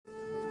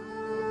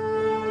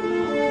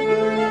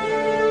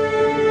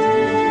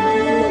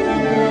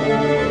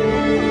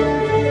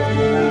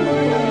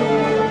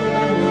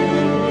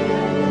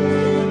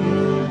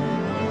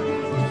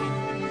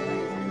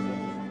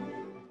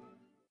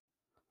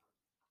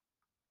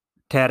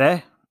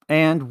Tere,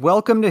 and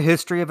welcome to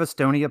History of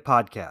Estonia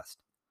podcast,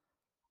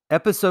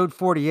 episode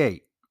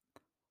 48,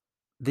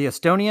 The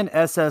Estonian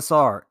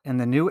SSR and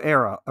the New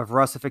Era of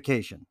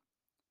Russification.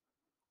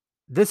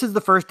 This is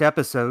the first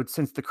episode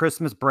since the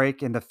Christmas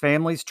break and the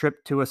family's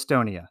trip to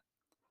Estonia.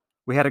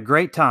 We had a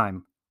great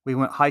time. We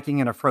went hiking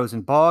in a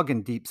frozen bog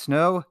in deep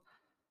snow,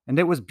 and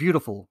it was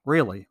beautiful,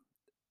 really.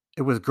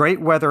 It was great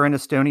weather in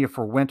Estonia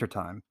for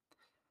wintertime.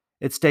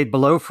 It stayed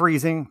below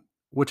freezing,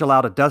 which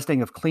allowed a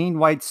dusting of clean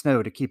white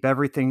snow to keep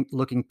everything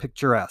looking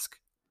picturesque.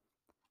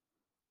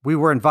 We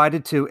were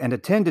invited to and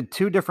attended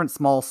two different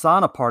small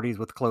sauna parties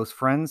with close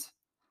friends.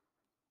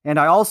 And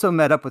I also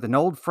met up with an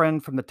old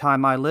friend from the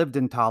time I lived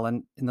in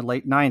Tallinn in the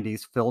late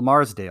 90s, Phil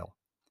Marsdale.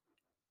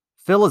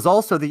 Phil is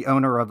also the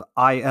owner of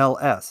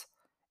ILS,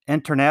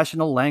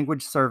 International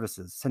Language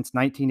Services, since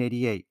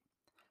 1988,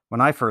 when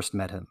I first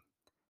met him.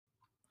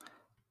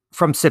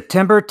 From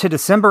September to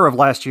December of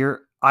last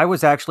year, I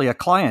was actually a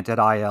client at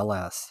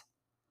ILS.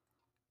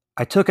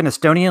 I took an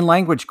Estonian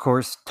language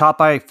course taught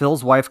by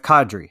Phil's wife,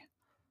 Kadri.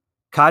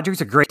 Kadri's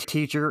a great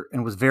teacher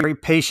and was very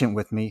patient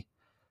with me,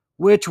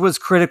 which was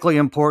critically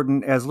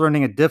important as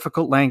learning a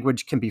difficult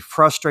language can be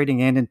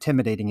frustrating and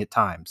intimidating at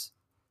times.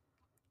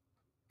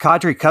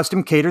 Kadri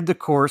custom catered the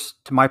course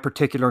to my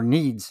particular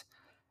needs,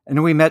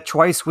 and we met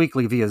twice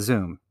weekly via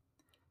Zoom.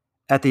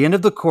 At the end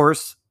of the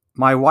course,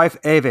 my wife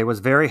Eve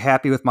was very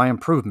happy with my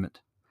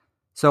improvement,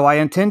 so I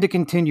intend to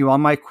continue on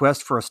my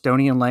quest for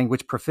Estonian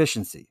language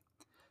proficiency.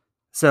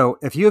 So,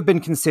 if you have been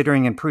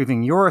considering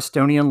improving your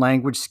Estonian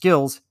language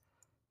skills,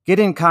 get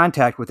in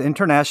contact with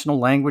International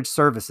Language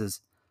Services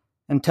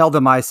and tell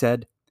them I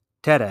said,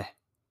 Tere.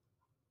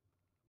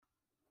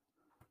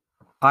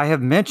 I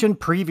have mentioned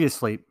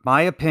previously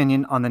my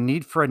opinion on the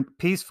need for a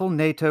peaceful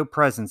NATO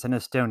presence in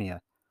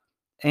Estonia,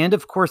 and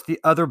of course the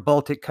other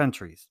Baltic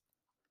countries.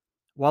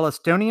 While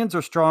Estonians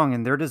are strong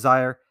in their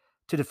desire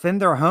to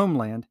defend their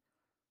homeland,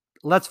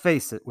 let's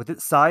face it, with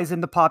its size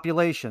and the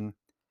population,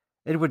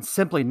 it would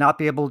simply not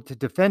be able to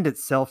defend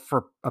itself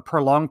for a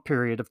prolonged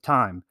period of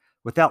time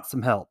without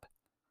some help.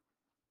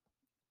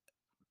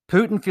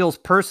 Putin feels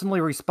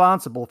personally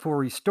responsible for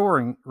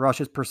restoring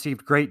Russia's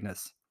perceived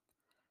greatness,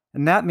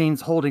 and that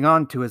means holding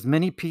on to as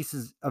many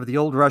pieces of the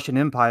old Russian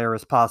Empire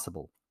as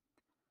possible.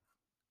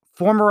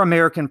 Former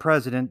American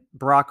President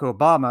Barack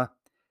Obama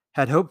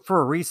had hoped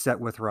for a reset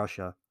with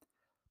Russia,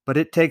 but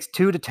it takes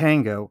two to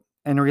tango,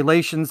 and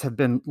relations have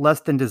been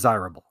less than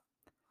desirable.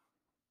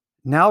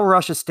 Now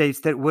Russia states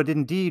that it would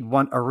indeed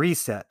want a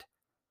reset,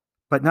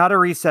 but not a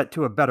reset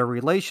to a better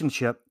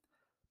relationship,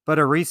 but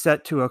a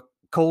reset to a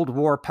Cold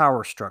War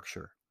power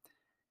structure,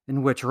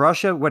 in which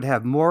Russia would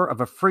have more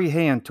of a free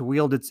hand to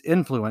wield its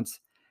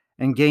influence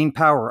and gain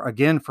power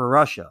again for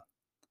Russia.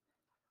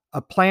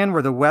 A plan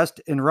where the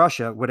West and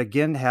Russia would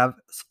again have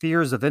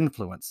spheres of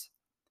influence.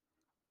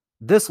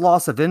 This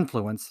loss of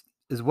influence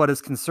is what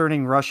is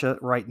concerning Russia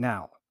right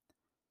now.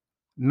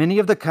 Many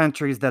of the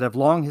countries that have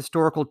long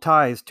historical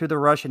ties to the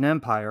Russian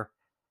Empire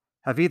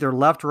have either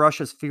left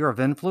Russia's sphere of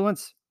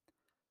influence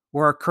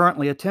or are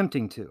currently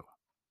attempting to.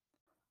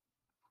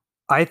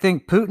 I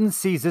think Putin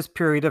sees this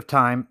period of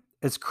time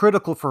as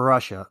critical for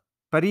Russia,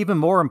 but even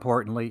more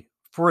importantly,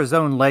 for his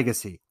own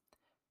legacy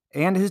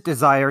and his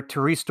desire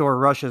to restore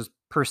Russia's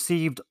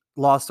perceived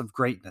loss of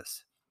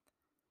greatness.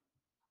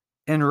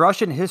 In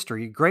Russian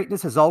history,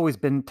 greatness has always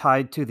been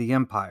tied to the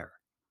empire.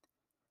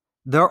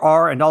 There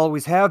are and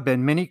always have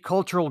been many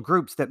cultural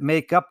groups that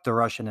make up the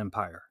Russian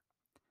Empire.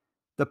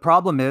 The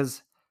problem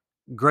is,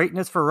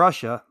 greatness for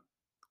Russia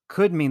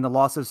could mean the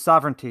loss of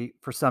sovereignty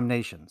for some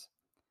nations.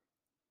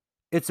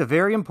 It's a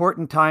very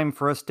important time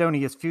for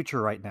Estonia's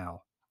future right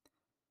now.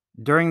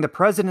 During the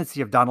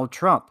presidency of Donald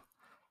Trump,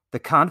 the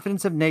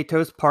confidence of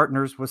NATO's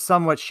partners was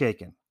somewhat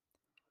shaken.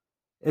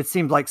 It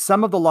seemed like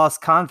some of the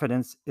lost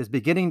confidence is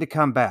beginning to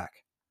come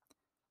back.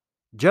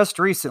 Just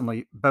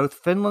recently, both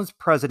Finland's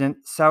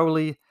President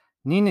Sauli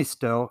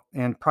Niinisto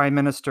and Prime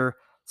Minister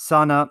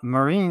Sanna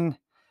Marin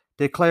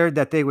declared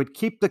that they would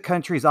keep the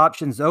country's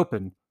options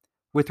open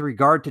with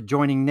regard to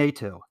joining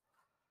NATO.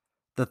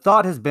 The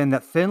thought has been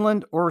that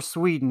Finland or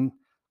Sweden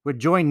would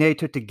join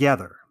NATO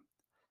together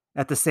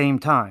at the same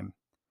time.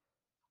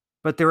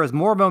 But there is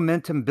more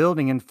momentum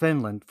building in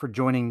Finland for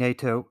joining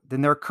NATO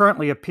than there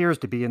currently appears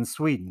to be in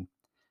Sweden,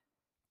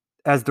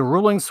 as the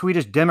ruling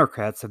Swedish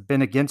Democrats have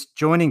been against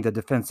joining the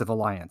defensive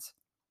alliance.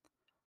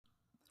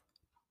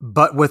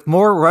 But with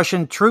more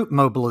Russian troop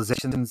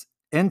mobilizations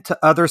into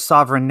other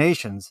sovereign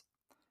nations,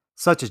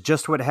 such as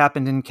just what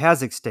happened in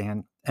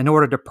Kazakhstan in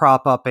order to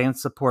prop up and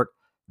support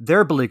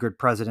their beleaguered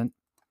president,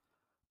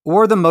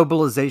 or the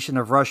mobilization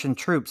of Russian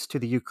troops to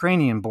the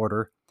Ukrainian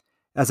border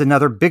as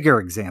another bigger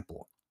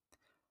example,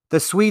 the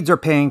Swedes are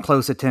paying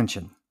close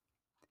attention.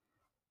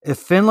 If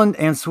Finland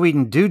and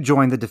Sweden do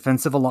join the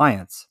defensive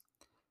alliance,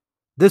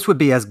 this would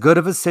be as good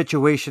of a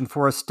situation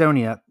for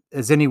Estonia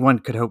as anyone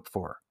could hope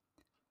for.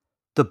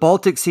 The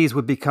Baltic Seas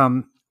would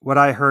become what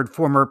I heard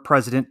former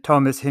President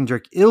Thomas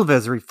Hendrik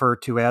Ilves refer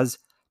to as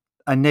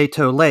a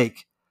NATO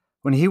lake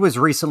when he was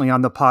recently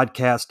on the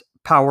podcast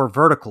Power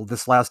Vertical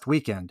this last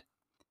weekend.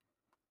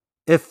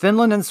 If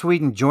Finland and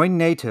Sweden joined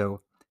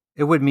NATO,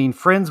 it would mean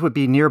friends would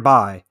be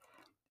nearby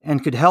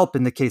and could help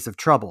in the case of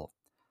trouble,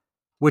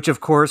 which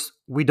of course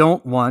we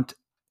don't want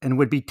and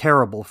would be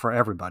terrible for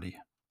everybody.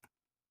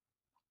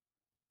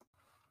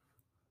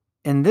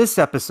 In this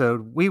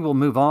episode, we will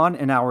move on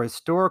in our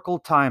historical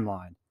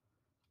timeline,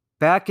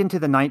 back into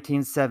the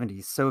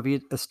 1970s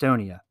Soviet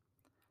Estonia,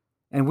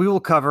 and we will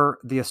cover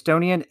the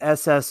Estonian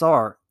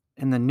SSR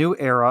in the new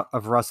era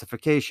of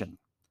Russification.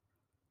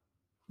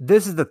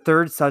 This is the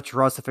third such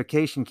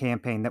Russification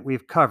campaign that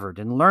we've covered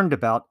and learned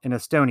about in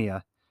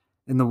Estonia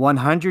in the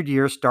 100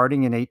 years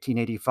starting in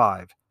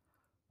 1885,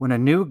 when a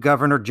new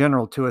governor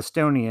general to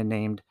Estonia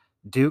named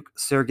Duke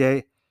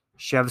Sergei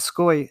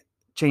Shatskoy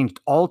changed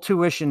all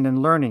tuition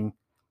and learning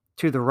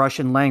to the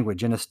Russian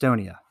language in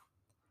Estonia.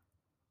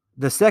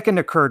 The second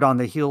occurred on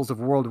the heels of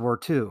World War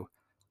II.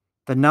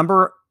 The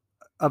number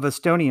of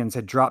Estonians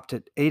had dropped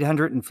to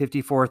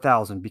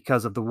 854,000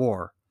 because of the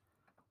war.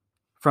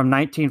 From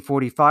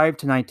 1945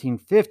 to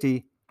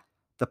 1950,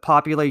 the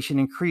population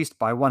increased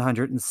by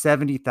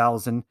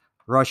 170,000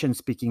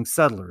 Russian-speaking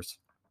settlers.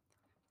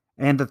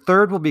 And the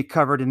third will be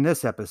covered in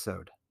this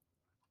episode.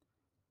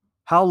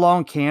 How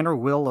long can or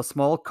will a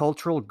small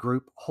cultural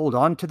group hold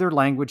on to their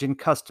language and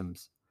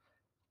customs,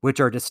 which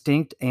are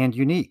distinct and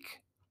unique?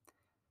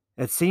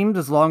 It seems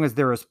as long as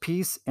there is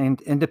peace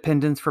and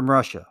independence from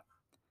Russia.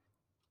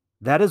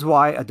 That is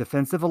why a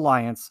defensive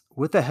alliance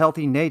with a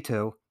healthy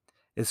NATO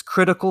is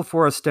critical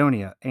for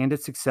Estonia and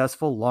its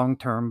successful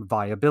long-term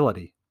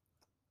viability.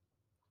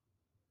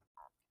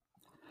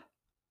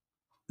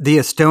 The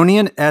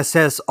Estonian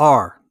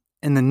SSR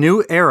in the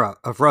new era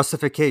of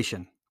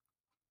Russification.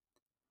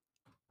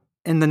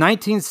 In the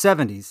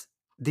 1970s,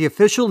 the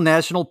official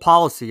national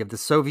policy of the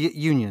Soviet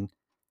Union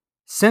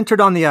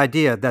centered on the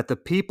idea that the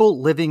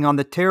people living on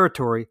the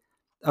territory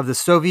of the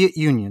Soviet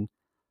Union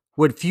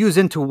would fuse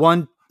into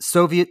one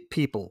Soviet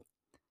people,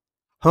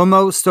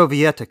 Homo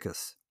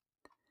Sovieticus.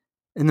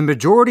 In the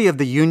majority of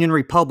the Union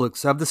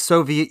republics of the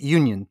Soviet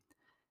Union,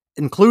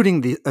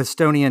 including the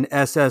Estonian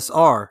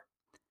SSR,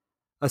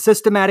 a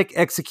systematic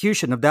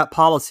execution of that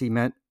policy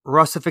meant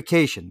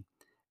Russification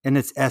in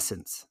its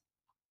essence.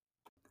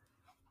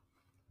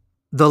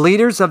 The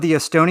leaders of the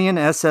Estonian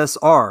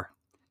SSR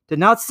did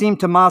not seem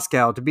to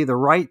Moscow to be the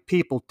right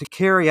people to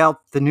carry out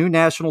the new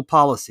national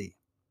policy.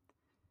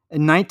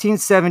 In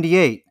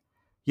 1978,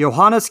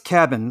 Johannes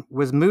Kabin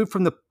was moved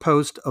from the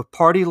post of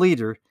party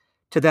leader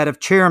to that of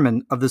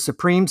chairman of the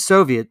Supreme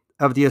Soviet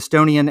of the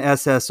Estonian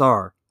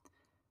SSR.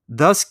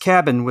 Thus,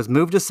 Kabin was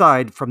moved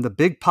aside from the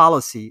big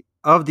policy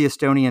of the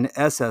Estonian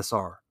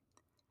SSR.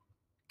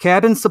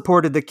 Kabin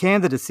supported the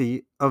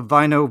candidacy of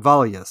Vaino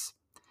Valjas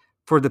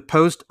for the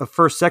post of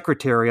first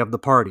secretary of the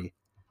party,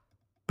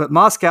 but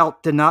Moscow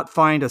did not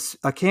find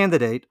a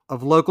candidate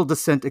of local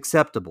descent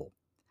acceptable.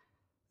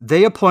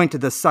 They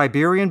appointed the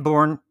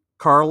Siberian-born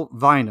Karl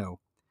Vaino,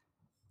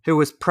 who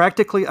was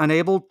practically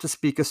unable to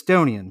speak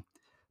Estonian,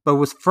 but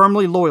was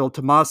firmly loyal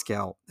to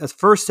Moscow as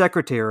first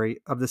secretary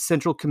of the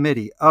Central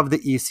Committee of the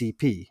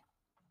ECP.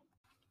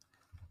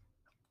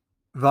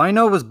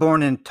 Vaino was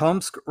born in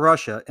Tomsk,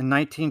 Russia in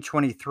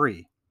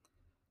 1923.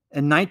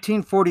 In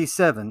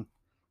 1947,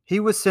 he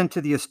was sent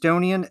to the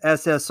Estonian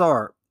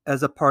SSR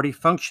as a party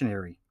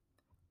functionary.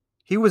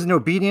 He was an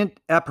obedient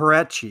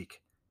apparatchik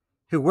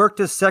who worked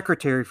as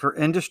secretary for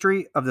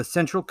industry of the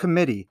Central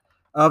Committee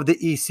of the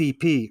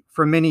ECP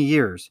for many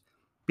years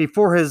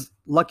before his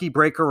lucky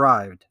break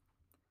arrived.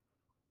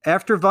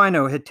 After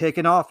Vaino had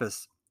taken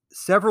office,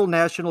 several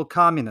national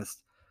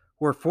communists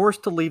were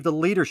forced to leave the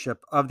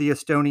leadership of the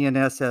Estonian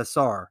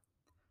SSR.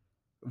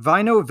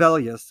 Vaino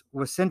Valjas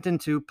was sent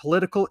into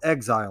political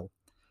exile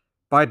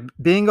by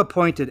being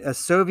appointed as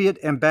Soviet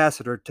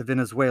ambassador to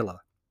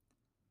Venezuela.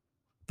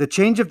 The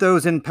change of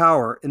those in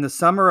power in the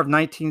summer of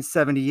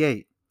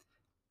 1978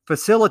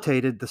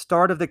 facilitated the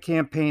start of the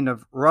campaign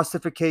of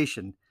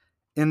Russification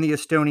in the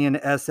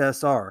Estonian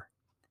SSR.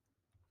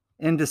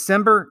 In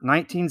December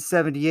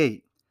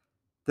 1978,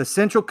 the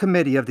Central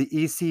Committee of the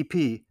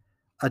ECP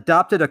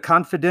adopted a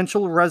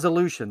confidential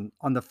resolution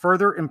on the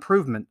further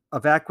improvement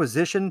of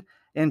acquisition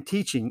and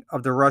teaching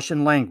of the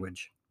Russian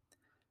language,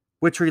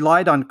 which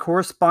relied on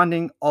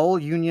corresponding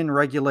all-union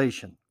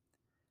regulation.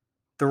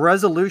 The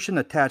resolution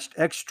attached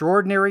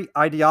extraordinary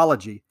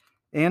ideology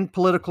and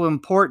political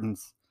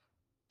importance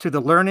to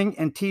the learning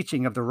and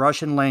teaching of the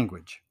Russian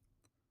language.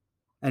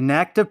 An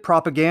active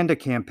propaganda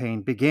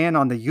campaign began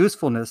on the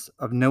usefulness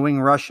of knowing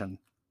Russian.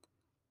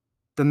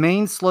 The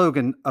main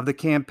slogan of the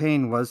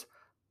campaign was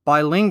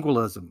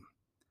bilingualism.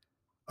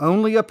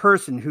 Only a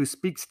person who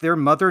speaks their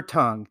mother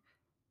tongue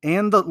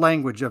and the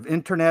language of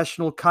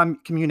international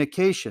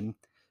communication,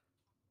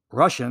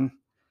 Russian,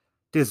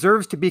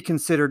 deserves to be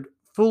considered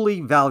fully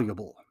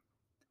valuable.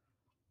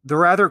 The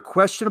rather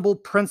questionable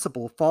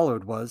principle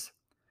followed was,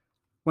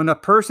 when a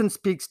person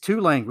speaks two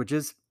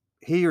languages,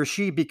 he or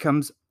she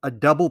becomes a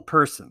double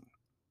person.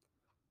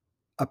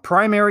 A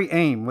primary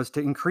aim was to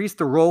increase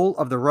the role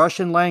of the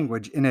Russian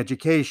language in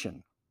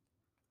education.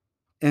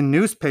 In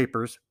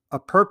newspapers, a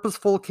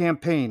purposeful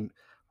campaign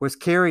was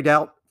carried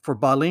out for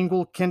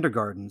bilingual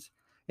kindergartens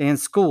and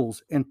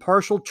schools and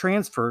partial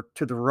transfer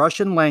to the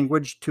Russian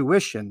language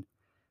tuition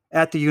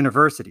at the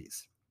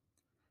universities.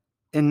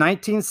 In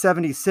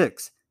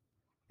 1976,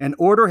 an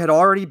order had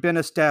already been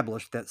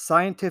established that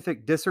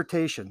scientific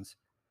dissertations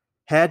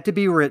had to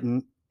be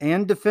written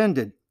and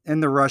defended in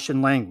the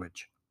Russian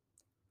language.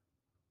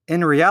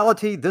 In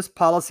reality, this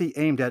policy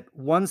aimed at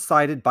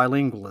one-sided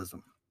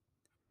bilingualism,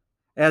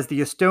 as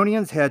the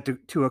Estonians had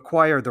to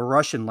acquire the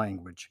Russian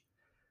language,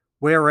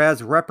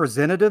 whereas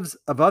representatives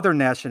of other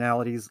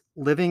nationalities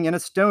living in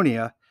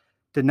Estonia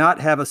did not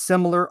have a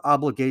similar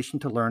obligation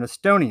to learn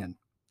Estonian.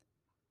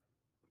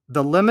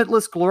 The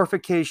limitless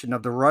glorification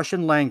of the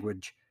Russian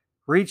language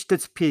reached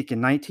its peak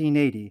in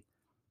 1980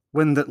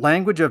 when the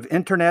language of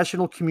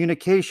international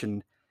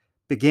communication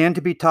began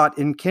to be taught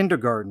in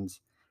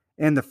kindergartens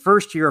and the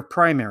first year of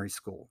primary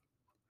school.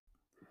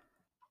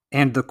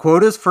 And the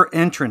quotas for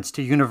entrance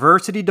to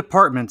university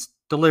departments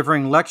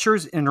delivering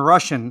lectures in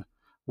Russian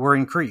were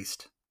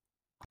increased.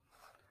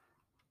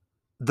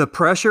 The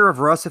pressure of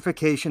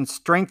Russification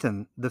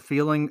strengthened the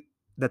feeling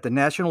that the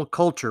national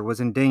culture was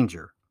in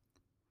danger.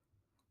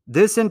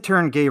 This in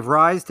turn gave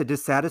rise to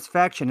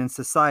dissatisfaction in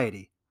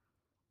society,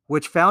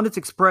 which found its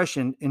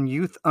expression in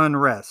youth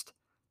unrest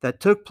that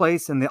took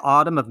place in the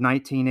autumn of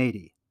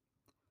 1980.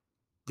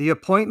 The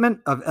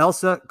appointment of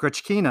Elsa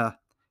Grechkina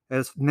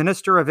as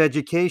Minister of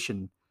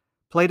Education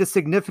played a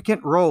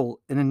significant role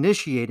in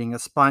initiating a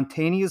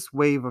spontaneous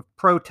wave of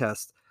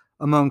protest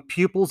among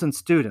pupils and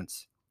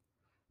students,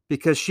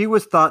 because she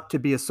was thought to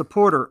be a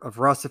supporter of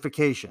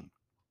Russification.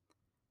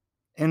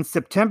 In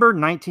September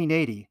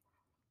 1980,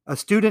 a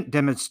student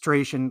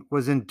demonstration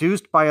was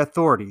induced by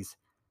authorities,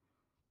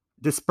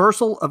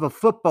 dispersal of a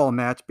football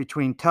match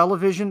between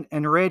television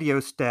and radio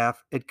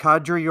staff at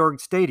Kadri Jorg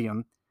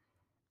Stadium,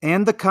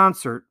 and the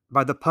concert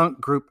by the punk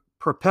group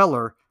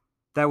Propeller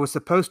that was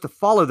supposed to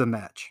follow the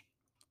match.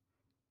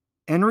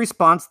 In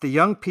response, the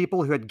young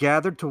people who had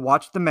gathered to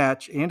watch the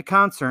match and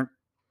concert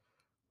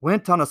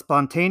went on a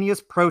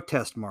spontaneous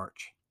protest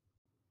march.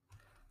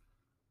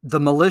 The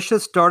militia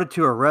started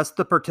to arrest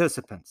the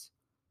participants.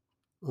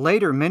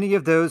 Later, many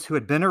of those who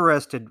had been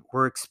arrested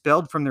were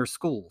expelled from their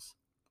schools.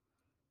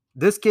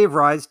 This gave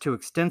rise to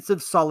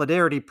extensive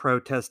solidarity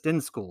protests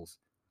in schools,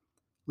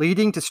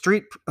 leading to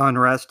street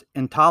unrest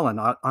in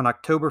Tallinn on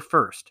October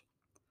 1st.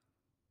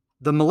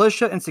 The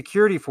militia and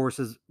security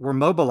forces were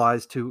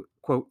mobilized to,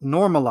 quote,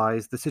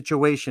 normalize the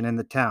situation in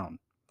the town.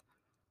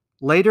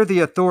 Later, the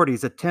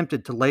authorities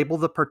attempted to label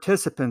the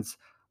participants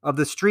of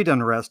the street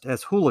unrest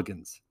as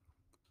hooligans.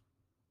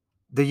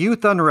 The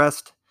youth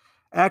unrest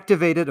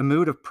activated a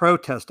mood of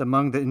protest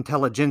among the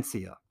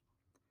intelligentsia.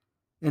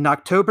 In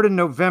October to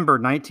November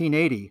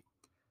 1980,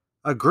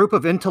 a group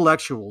of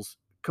intellectuals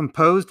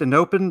composed an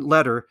open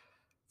letter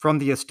from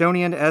the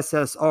Estonian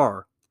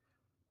SSR,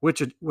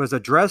 which was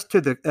addressed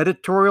to the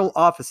editorial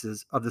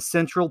offices of the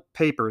central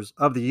papers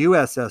of the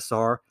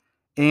USSR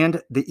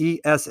and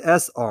the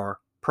ESSR,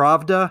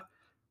 Pravda,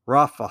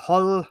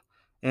 Rahvahall,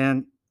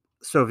 and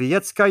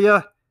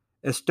Sovietskaya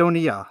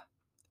Estonia,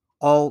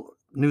 all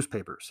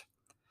newspapers.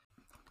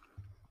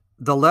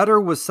 The letter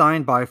was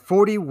signed by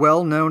 40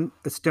 well-known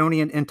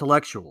Estonian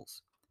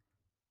intellectuals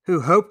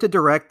who hoped to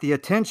direct the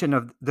attention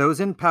of those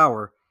in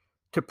power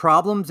to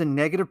problems and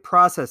negative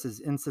processes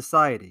in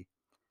society,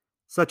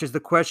 such as the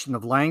question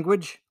of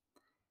language,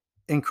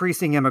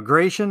 increasing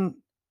immigration,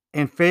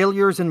 and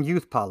failures in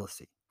youth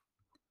policy.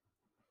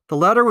 The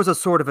letter was a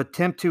sort of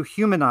attempt to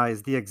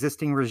humanize the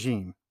existing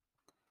regime.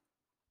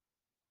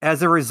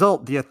 As a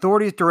result, the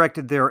authorities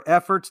directed their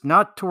efforts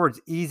not towards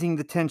easing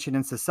the tension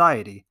in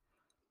society,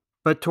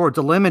 but towards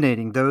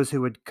eliminating those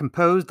who had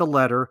composed the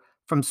letter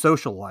from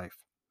social life.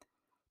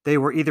 They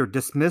were either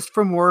dismissed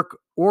from work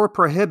or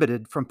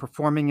prohibited from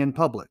performing in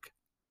public.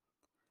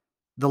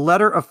 The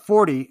Letter of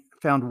 40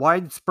 found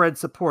widespread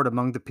support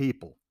among the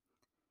people.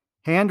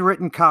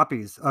 Handwritten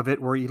copies of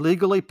it were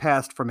illegally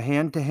passed from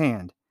hand to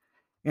hand,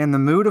 and the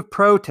mood of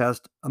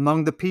protest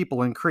among the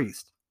people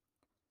increased.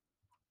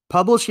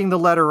 Publishing the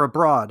letter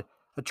abroad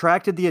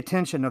attracted the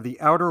attention of the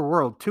outer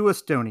world to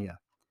Estonia,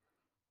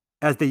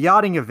 as the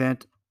yachting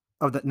event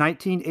of the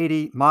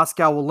 1980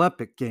 Moscow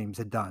Olympic Games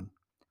had done.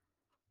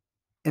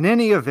 In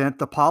any event,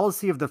 the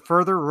policy of the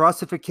further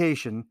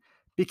Russification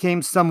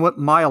became somewhat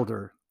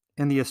milder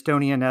in the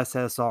Estonian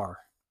SSR.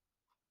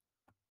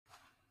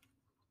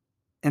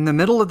 In the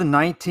middle of the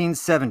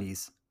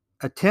 1970s,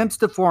 attempts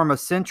to form a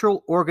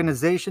central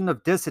organization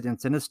of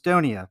dissidents in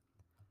Estonia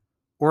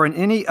or in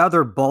any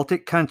other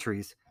Baltic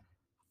countries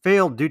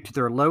failed due to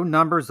their low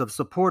numbers of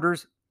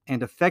supporters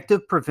and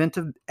effective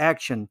preventive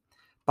action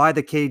by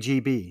the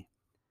KGB.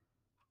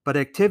 But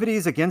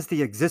activities against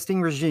the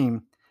existing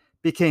regime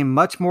became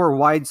much more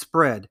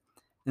widespread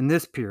in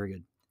this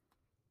period.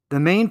 The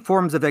main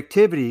forms of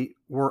activity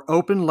were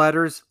open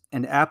letters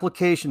and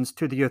applications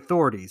to the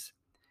authorities,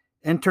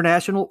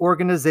 international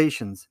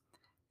organizations,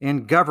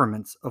 and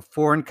governments of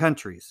foreign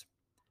countries.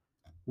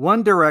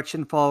 One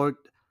direction followed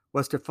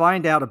was to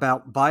find out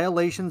about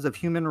violations of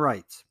human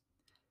rights,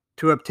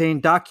 to obtain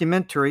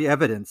documentary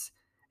evidence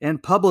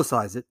and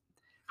publicize it,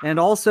 and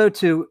also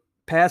to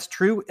pass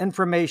true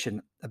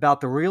information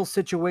about the real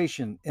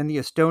situation in the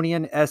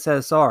Estonian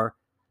SSR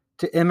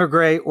to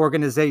immigrant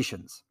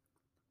organizations.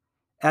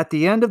 At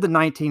the end of the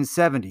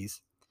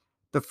 1970s,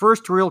 the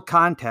first real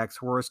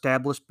contacts were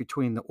established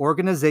between the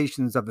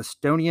organizations of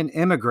Estonian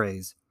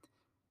immigrants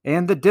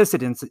and the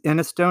dissidents in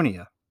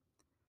Estonia.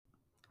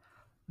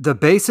 The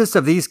basis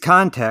of these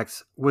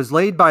contacts was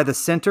laid by the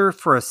Center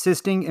for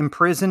Assisting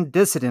Imprisoned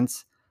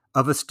Dissidents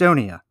of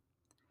Estonia,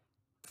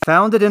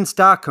 founded in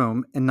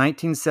Stockholm in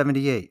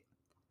 1978.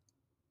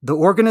 The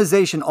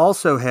organization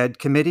also had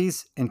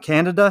committees in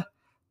Canada,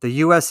 the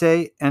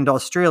USA, and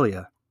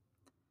Australia.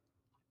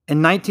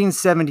 In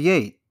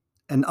 1978,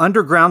 an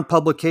underground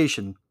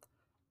publication,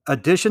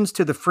 Additions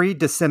to the Free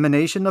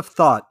Dissemination of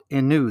Thought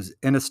and News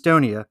in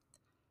Estonia,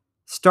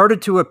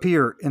 started to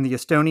appear in the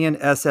Estonian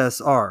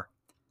SSR,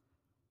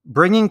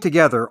 bringing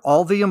together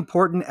all the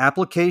important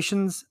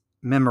applications,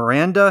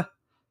 memoranda,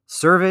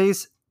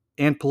 surveys,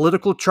 and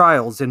political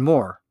trials and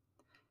more.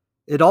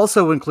 It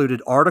also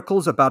included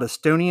articles about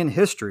Estonian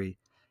history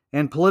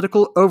and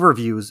political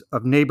overviews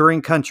of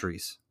neighboring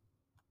countries.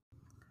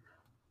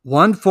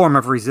 One form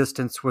of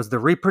resistance was the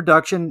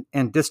reproduction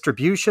and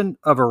distribution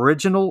of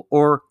original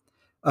or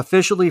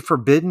officially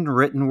forbidden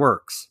written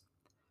works.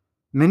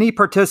 Many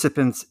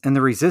participants in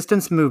the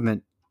resistance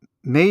movement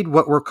made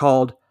what were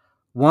called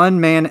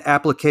one-man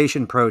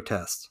application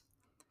protests,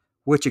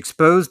 which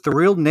exposed the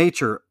real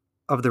nature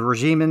of the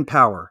regime in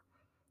power.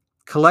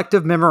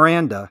 Collective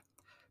memoranda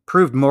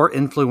proved more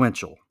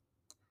influential.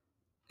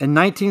 In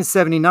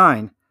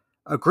 1979,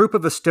 a group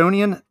of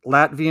Estonian,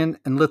 Latvian,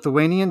 and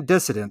Lithuanian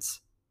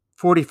dissidents,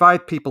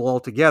 45 people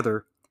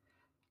altogether,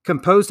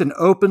 composed an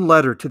open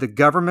letter to the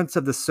governments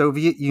of the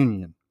Soviet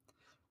Union,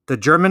 the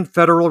German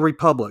Federal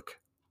Republic,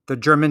 the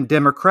German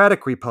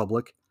Democratic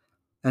Republic,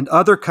 and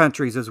other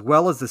countries, as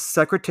well as the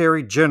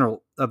Secretary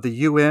General of the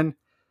UN,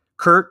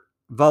 Kurt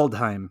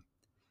Waldheim.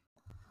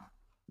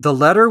 The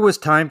letter was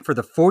timed for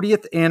the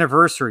 40th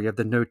anniversary of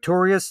the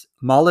notorious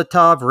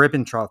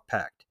Molotov-Ribbentrop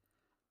Pact,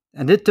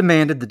 and it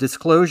demanded the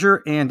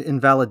disclosure and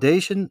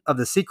invalidation of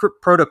the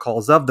secret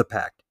protocols of the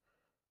pact,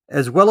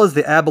 as well as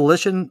the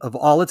abolition of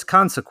all its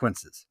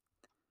consequences.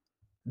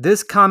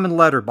 This common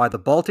letter by the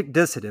Baltic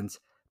dissidents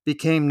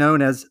became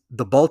known as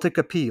the Baltic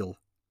Appeal.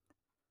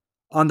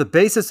 On the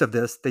basis of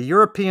this, the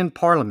European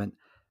Parliament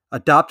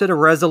adopted a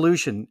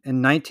resolution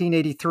in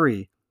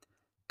 1983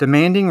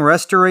 demanding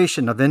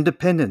restoration of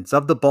independence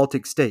of the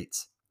Baltic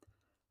states.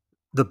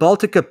 The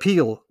Baltic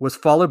Appeal was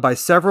followed by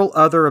several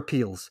other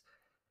appeals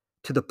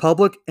to the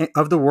public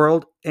of the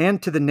world and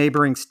to the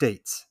neighboring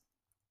states.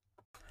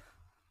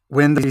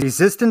 When the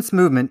resistance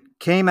movement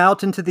came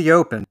out into the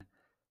open,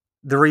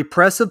 the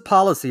repressive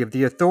policy of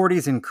the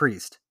authorities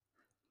increased.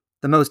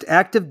 The most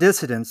active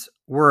dissidents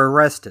were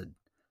arrested.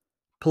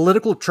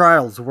 Political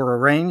trials were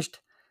arranged,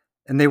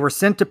 and they were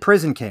sent to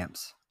prison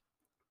camps.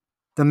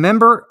 The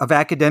member of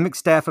academic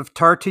staff of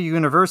Tartu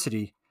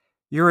University,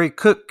 Yuri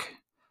Kuk,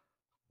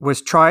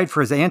 was tried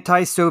for his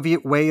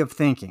anti-Soviet way of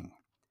thinking.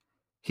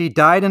 He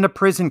died in a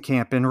prison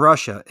camp in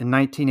Russia in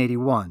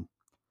 1981.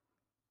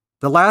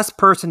 The last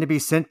person to be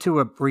sent to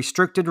a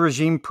restricted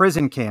regime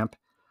prison camp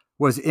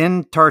was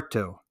in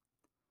Tartu.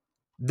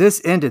 This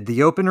ended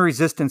the open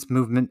resistance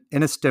movement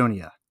in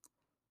Estonia.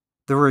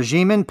 The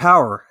regime in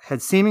power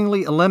had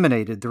seemingly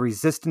eliminated the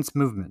resistance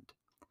movement.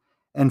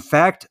 In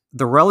fact,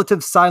 the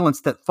relative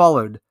silence that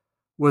followed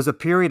was a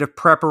period of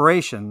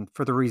preparation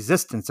for the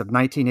resistance of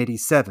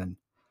 1987,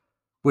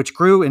 which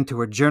grew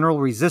into a general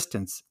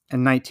resistance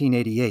in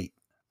 1988.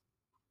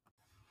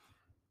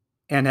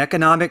 An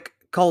economic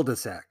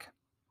cul-de-sac.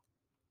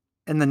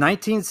 In the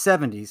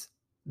 1970s,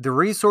 the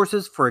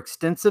resources for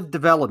extensive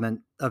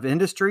development of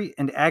industry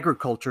and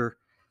agriculture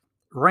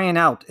ran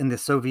out in the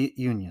Soviet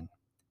Union.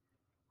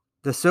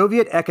 The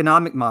Soviet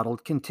economic model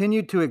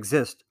continued to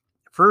exist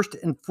first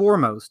and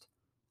foremost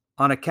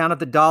on account of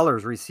the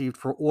dollars received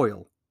for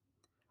oil.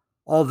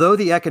 Although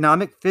the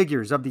economic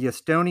figures of the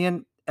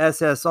Estonian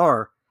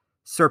SSR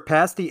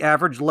surpassed the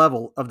average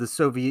level of the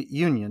Soviet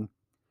Union,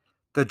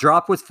 the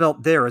drop was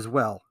felt there as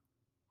well.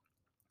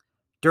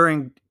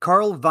 During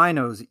Karl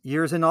Vaino's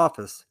years in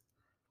office,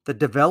 the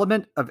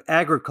development of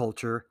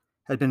agriculture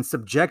had been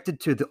subjected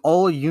to the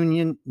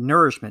All-Union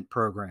Nourishment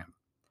Program.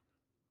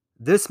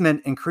 This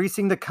meant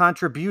increasing the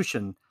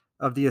contribution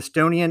of the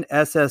Estonian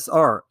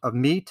SSR of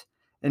meat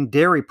and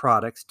dairy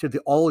products to the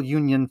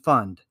All-Union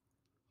Fund.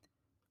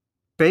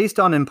 Based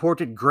on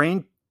imported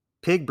grain,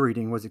 pig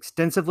breeding was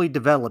extensively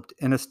developed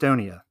in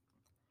Estonia.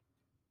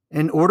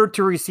 In order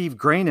to receive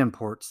grain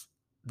imports,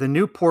 the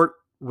new port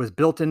was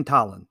built in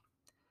Tallinn.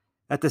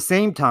 At the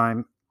same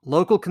time,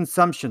 local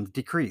consumption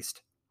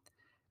decreased,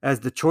 as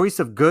the choice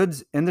of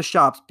goods in the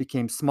shops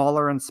became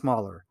smaller and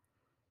smaller.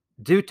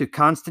 Due to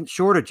constant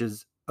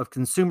shortages of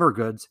consumer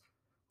goods,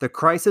 the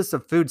crisis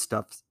of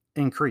foodstuffs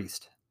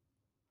increased.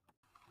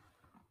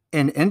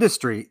 In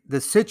industry,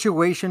 the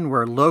situation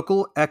where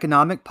local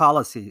economic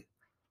policy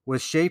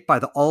was shaped by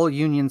the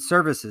all-union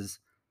services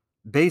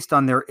based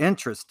on their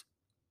interest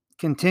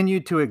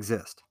continued to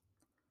exist.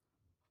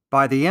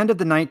 By the end of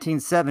the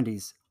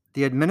 1970s,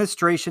 the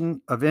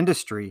Administration of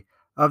Industry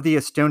of the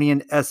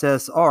Estonian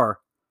SSR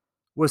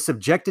was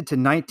subjected to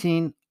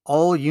 19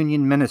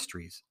 all-union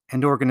ministries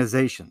and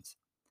organizations,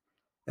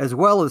 as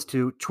well as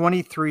to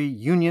 23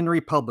 union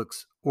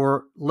republics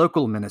or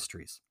local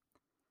ministries.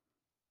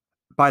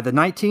 By the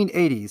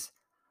 1980s,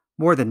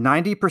 more than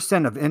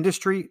 90% of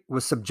industry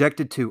was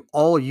subjected to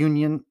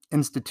all-union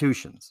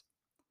institutions.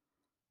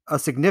 A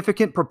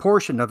significant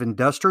proportion of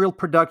industrial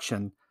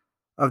production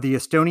of the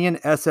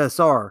Estonian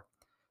SSR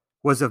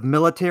was of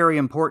military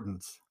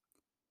importance.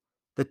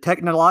 The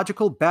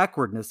technological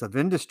backwardness of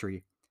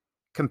industry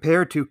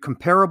compared to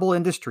comparable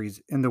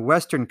industries in the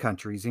Western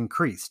countries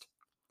increased.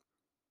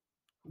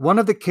 One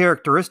of the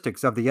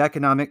characteristics of the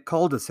economic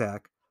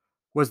cul-de-sac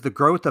was the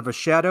growth of a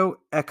shadow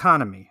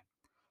economy,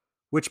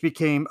 which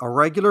became a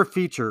regular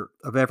feature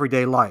of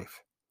everyday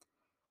life.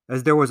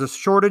 As there was a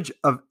shortage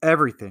of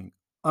everything,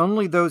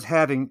 only those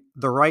having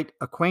the right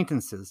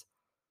acquaintances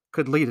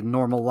could lead a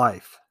normal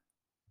life.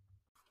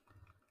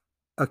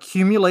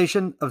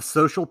 Accumulation of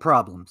social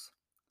problems.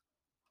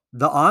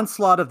 The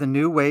onslaught of the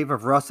new wave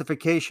of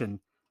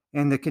Russification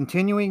and the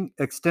continuing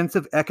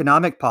extensive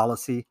economic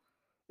policy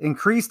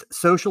increased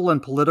social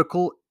and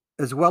political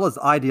as well as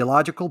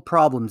ideological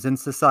problems in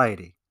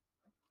society.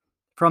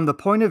 From the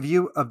point of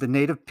view of the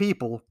native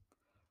people,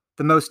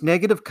 the most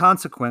negative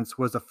consequence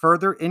was a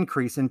further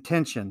increase in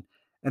tension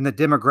in the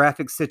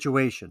demographic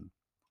situation.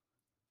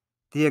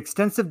 The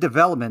extensive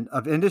development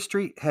of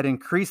industry had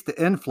increased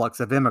the influx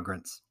of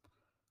immigrants,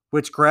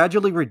 which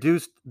gradually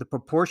reduced the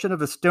proportion of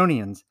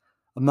Estonians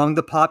among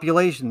the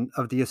population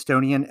of the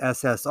Estonian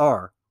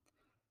SSR,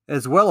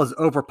 as well as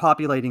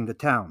overpopulating the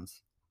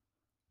towns.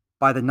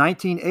 By the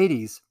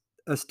 1980s,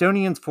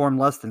 Estonians formed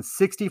less than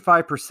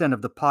 65%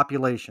 of the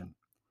population.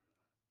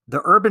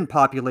 The urban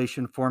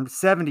population formed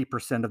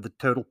 70% of the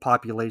total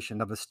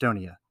population of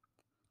Estonia.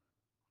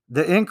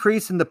 The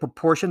increase in the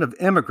proportion of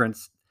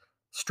immigrants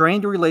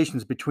strained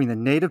relations between the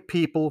native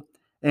people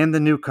and the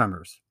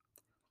newcomers.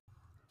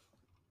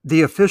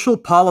 The official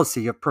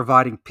policy of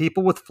providing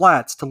people with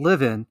flats to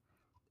live in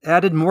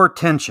added more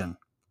tension.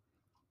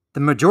 The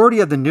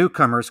majority of the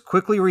newcomers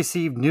quickly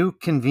received new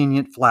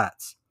convenient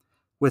flats,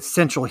 with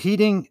central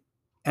heating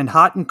and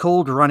hot and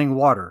cold running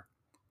water,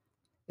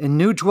 in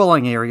new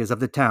dwelling areas of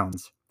the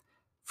towns.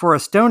 For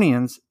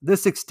Estonians,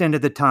 this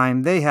extended the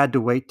time they had to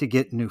wait to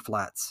get new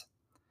flats.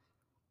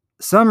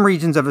 Some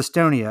regions of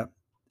Estonia,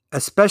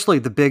 especially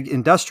the big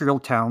industrial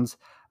towns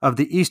of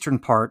the eastern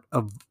part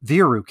of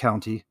Viru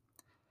County,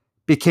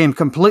 became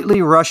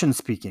completely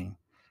Russian-speaking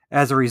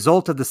as a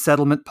result of the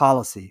settlement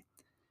policy,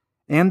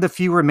 and the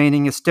few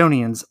remaining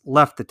Estonians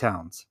left the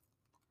towns.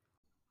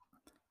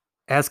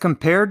 As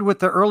compared with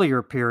the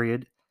earlier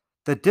period,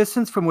 the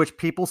distance from which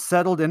people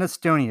settled in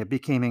Estonia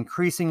became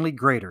increasingly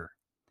greater.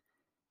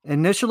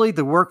 Initially,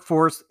 the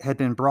workforce had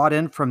been brought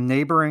in from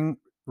neighboring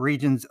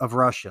regions of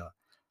Russia.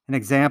 An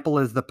example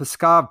is the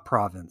Pskov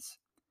province.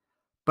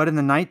 But in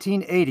the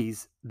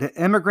 1980s, the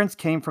immigrants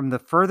came from the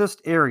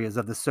furthest areas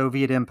of the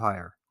Soviet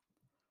Empire.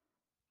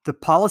 The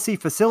policy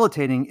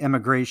facilitating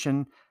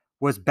immigration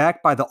was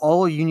backed by the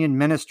all-union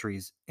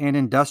ministries and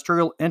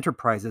industrial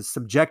enterprises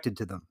subjected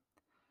to them,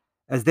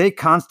 as they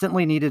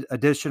constantly needed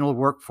additional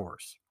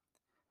workforce.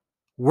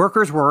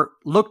 Workers were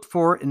looked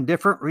for in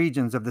different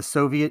regions of the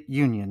Soviet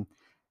Union,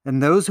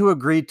 and those who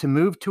agreed to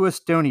move to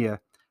Estonia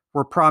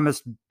were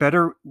promised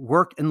better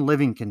work and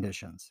living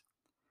conditions.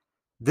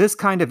 This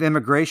kind of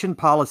immigration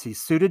policy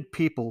suited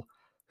people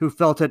who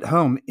felt at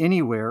home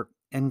anywhere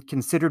and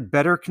considered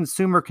better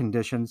consumer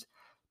conditions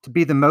to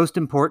be the most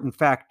important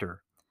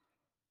factor.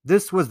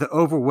 This was the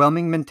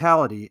overwhelming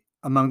mentality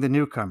among the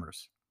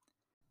newcomers.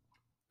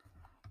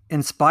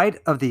 In spite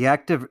of the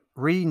active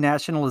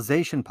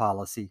renationalization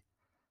policy,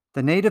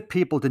 the native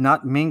people did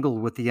not mingle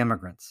with the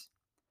immigrants.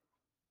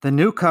 The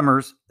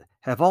newcomers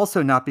have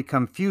also not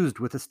become fused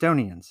with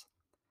Estonians.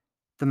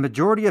 The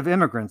majority of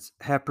immigrants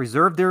have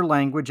preserved their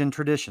language and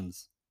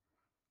traditions.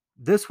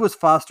 This was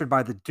fostered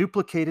by the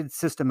duplicated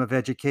system of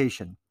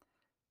education,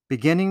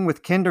 beginning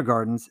with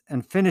kindergartens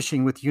and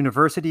finishing with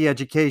university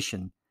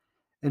education,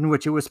 in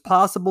which it was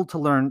possible to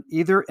learn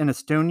either in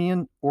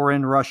Estonian or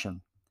in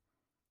Russian.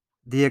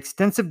 The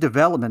extensive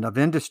development of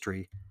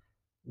industry,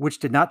 which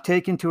did not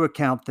take into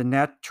account the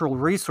natural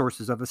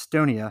resources of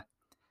Estonia,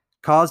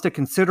 caused a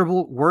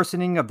considerable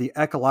worsening of the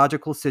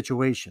ecological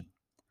situation.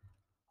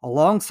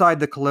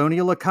 Alongside the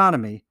colonial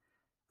economy,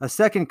 a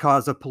second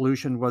cause of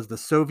pollution was the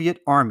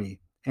Soviet Army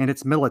and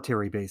its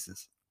military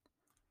bases.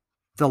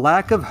 The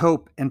lack of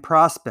hope and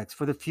prospects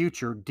for the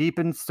future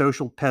deepened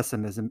social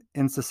pessimism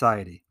in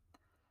society,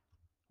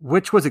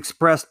 which was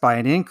expressed by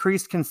an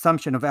increased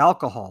consumption of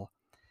alcohol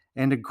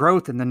and a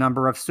growth in the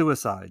number of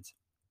suicides.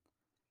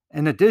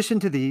 In addition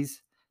to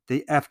these,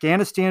 the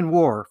Afghanistan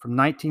War from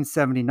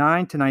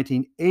 1979 to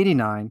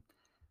 1989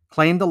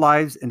 claimed the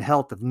lives and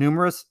health of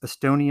numerous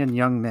Estonian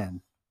young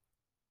men.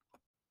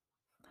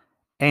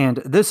 And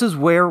this is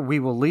where we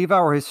will leave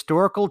our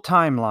historical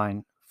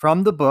timeline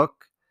from the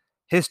book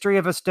History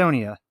of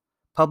Estonia,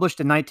 published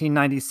in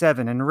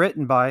 1997 and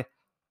written by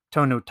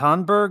Tono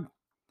Tonberg,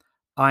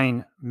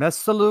 Ein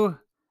Messalu,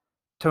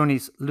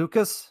 Tonis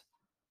Lucas,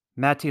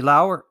 Matti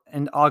Lauer,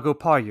 and Ago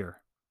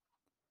Pawyer.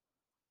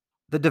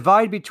 The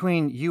divide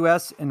between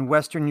US and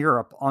Western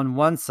Europe on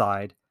one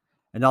side,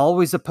 and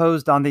always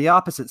opposed on the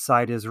opposite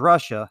side is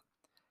Russia,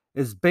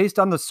 is based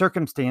on the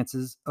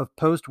circumstances of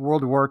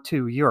post-World War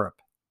II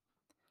Europe.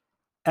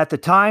 At the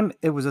time,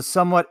 it was a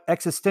somewhat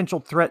existential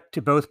threat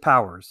to both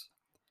powers.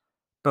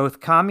 Both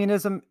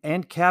communism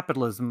and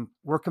capitalism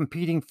were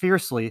competing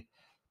fiercely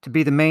to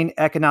be the main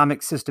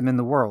economic system in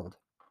the world.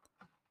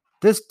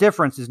 This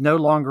difference is no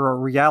longer a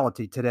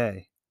reality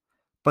today,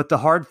 but the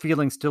hard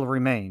feelings still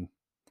remain.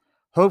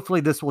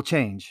 Hopefully, this will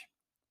change.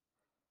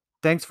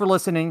 Thanks for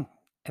listening,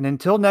 and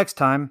until next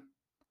time,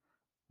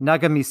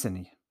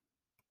 Nagamiseni.